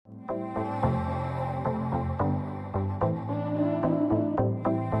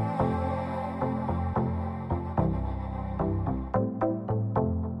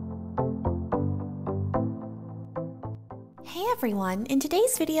everyone, in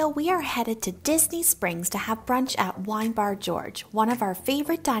today's video we are headed to Disney Springs to have brunch at Wine Bar George, one of our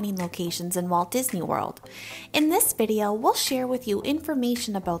favorite dining locations in Walt Disney World. In this video we'll share with you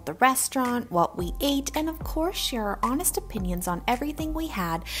information about the restaurant, what we ate, and of course share our honest opinions on everything we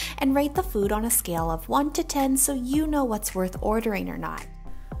had and rate the food on a scale of 1 to 10 so you know what's worth ordering or not.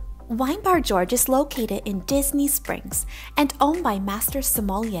 Wine Bar George is located in Disney Springs and owned by Master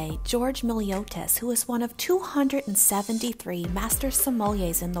Sommelier George Miliotis, who is one of 273 Master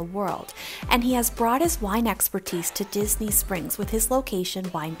Sommeliers in the world, and he has brought his wine expertise to Disney Springs with his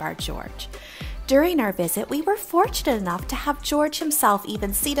location Wine Bar George. During our visit, we were fortunate enough to have George himself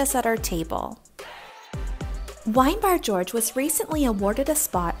even seat us at our table. Wine Bar George was recently awarded a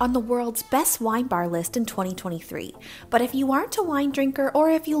spot on the world's best wine bar list in 2023. But if you aren't a wine drinker or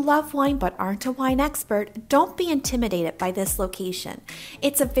if you love wine but aren't a wine expert, don't be intimidated by this location.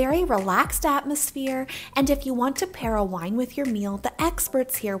 It's a very relaxed atmosphere, and if you want to pair a wine with your meal, the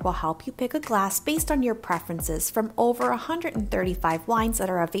experts here will help you pick a glass based on your preferences from over 135 wines that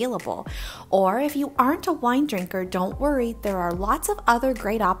are available. Or if you aren't a wine drinker, don't worry, there are lots of other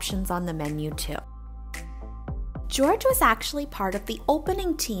great options on the menu too. George was actually part of the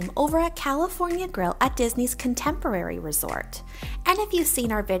opening team over at California Grill at Disney's Contemporary Resort. And if you've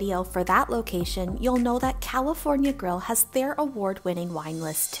seen our video for that location, you'll know that California Grill has their award-winning wine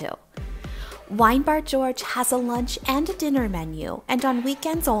list too. Wine Bar George has a lunch and a dinner menu, and on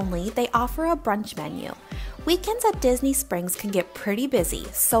weekends only, they offer a brunch menu. Weekends at Disney Springs can get pretty busy,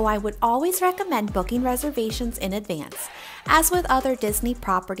 so I would always recommend booking reservations in advance. As with other Disney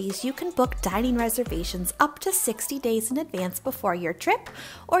properties, you can book dining reservations up to 60 days in advance before your trip,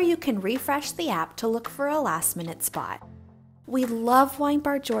 or you can refresh the app to look for a last-minute spot. We love Wine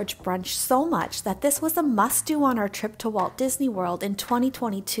Bar George brunch so much that this was a must-do on our trip to Walt Disney World in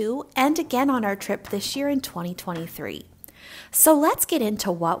 2022 and again on our trip this year in 2023. So let's get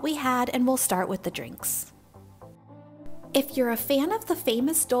into what we had, and we'll start with the drinks. If you're a fan of the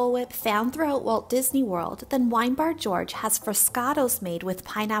famous Dole Whip found throughout Walt Disney World, then Wine Bar George has froscatos made with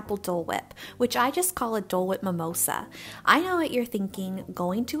pineapple Dole Whip, which I just call a Dole Whip mimosa. I know what you're thinking,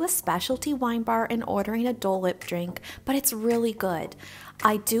 going to a specialty wine bar and ordering a Dole Whip drink, but it's really good.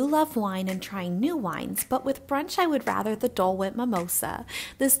 I do love wine and trying new wines, but with brunch I would rather the Dole Whip mimosa.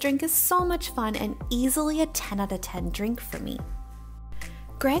 This drink is so much fun and easily a 10 out of 10 drink for me.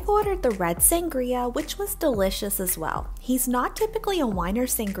 Greg ordered the red sangria, which was delicious as well. He's not typically a wine or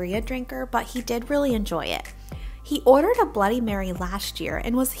sangria drinker, but he did really enjoy it. He ordered a Bloody Mary last year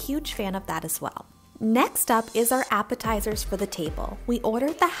and was a huge fan of that as well. Next up is our appetizers for the table. We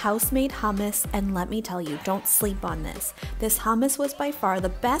ordered the house-made hummus, and let me tell you, don't sleep on this. This hummus was by far the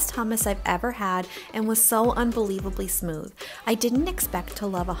best hummus I've ever had and was so unbelievably smooth. I didn't expect to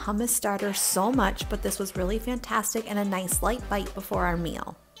love a hummus starter so much, but this was really fantastic and a nice light bite before our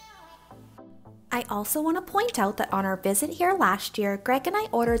meal. I also want to point out that on our visit here last year, Greg and I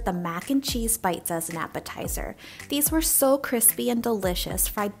ordered the mac and cheese bites as an appetizer. These were so crispy and delicious,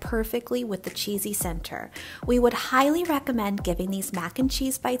 fried perfectly with the cheesy center. We would highly recommend giving these mac and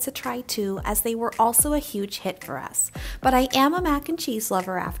cheese bites a try too, as they were also a huge hit for us. But I am a mac and cheese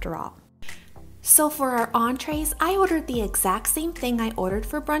lover after all. So for our entrees, I ordered the exact same thing I ordered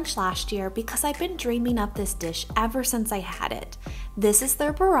for brunch last year because I've been dreaming up this dish ever since I had it. This is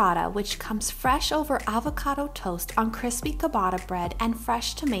their burrata, which comes fresh over avocado toast on crispy ciabatta bread and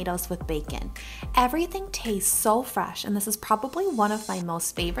fresh tomatoes with bacon. Everything tastes so fresh, and this is probably one of my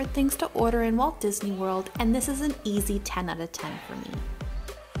most favorite things to order in Walt Disney World, and this is an easy 10 out of 10 for me.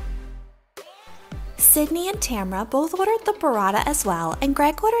 Sydnie and Tamara both ordered the burrata as well, and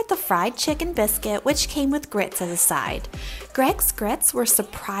Greg ordered the fried chicken biscuit, which came with grits as a side. Greg's grits were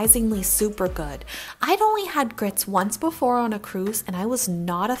surprisingly super good. I'd only had grits once before on a cruise, and I was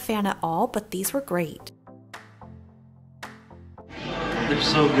not a fan at all, but these were great. They're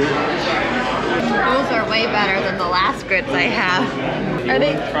so good. Those are way better than the last grits I have. You want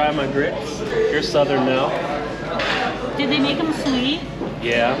to try my grits? You're Southern now. Did they make them sweet?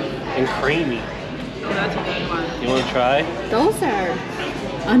 Yeah, and creamy. That's a good one. You want to try? Those are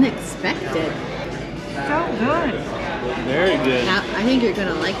unexpected. So good. Very good. I think you're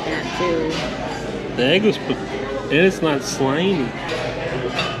gonna like that too. The egg was put, and it's not slimy.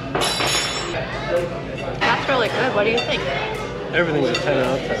 That's really good. What do you think? Everything's a 10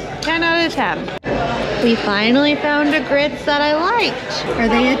 out of 10. 10 out of 10. We finally found a grits that I liked. Are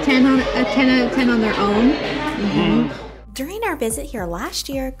they a 10 out of 10 on their own? Mm-hmm. During our visit here last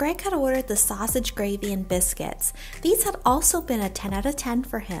year, Greg had ordered the sausage gravy and biscuits. These had also been a 10 out of 10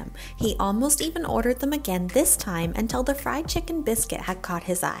 for him. He almost even ordered them again this time until the fried chicken biscuit had caught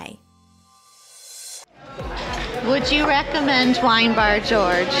his eye. Would you recommend Wine Bar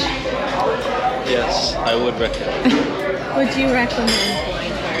George? Yes, I would recommend. Would you recommend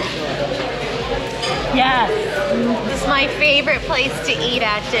Wine Bar George? Yes. This is my favorite place to eat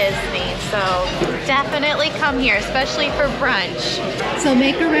at Disney, so definitely come here, especially for brunch. So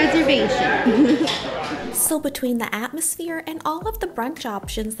make a reservation. So between the atmosphere and all of the brunch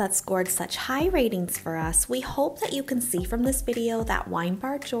options that scored such high ratings for us, we hope that you can see from this video that Wine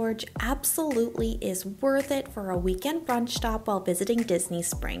Bar George absolutely is worth it for a weekend brunch stop while visiting Disney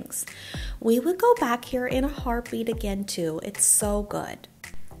Springs. We would go back here in a heartbeat again too. It's so good.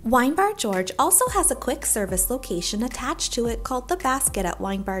 Wine Bar George also has a quick service location attached to it called The Basket at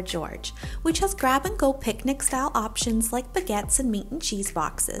Wine Bar George, which has grab-and-go picnic-style options like baguettes and meat and cheese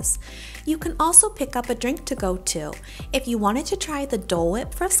boxes. You can also pick up a drink to go too. If you wanted to try the Dole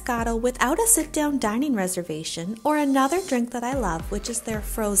Whip Froscato without a sit-down dining reservation, or another drink that I love, which is their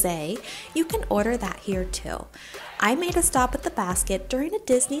frosé, you can order that here too. I made a stop at The Basket during a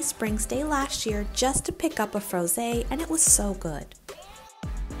Disney Springs day last year just to pick up a frosé, and it was so good.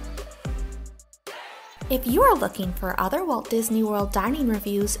 If you are looking for other Walt Disney World dining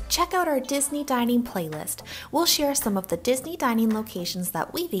reviews, check out our Disney Dining playlist. We'll share some of the Disney dining locations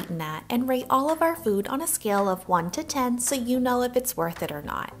that we've eaten at and rate all of our food on a scale of 1 to 10 so you know if it's worth it or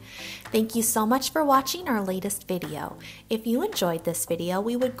not. Thank you so much for watching our latest video. If you enjoyed this video,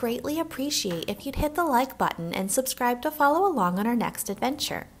 we would greatly appreciate if you'd hit the like button and subscribe to follow along on our next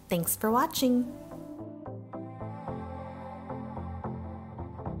adventure. Thanks for watching!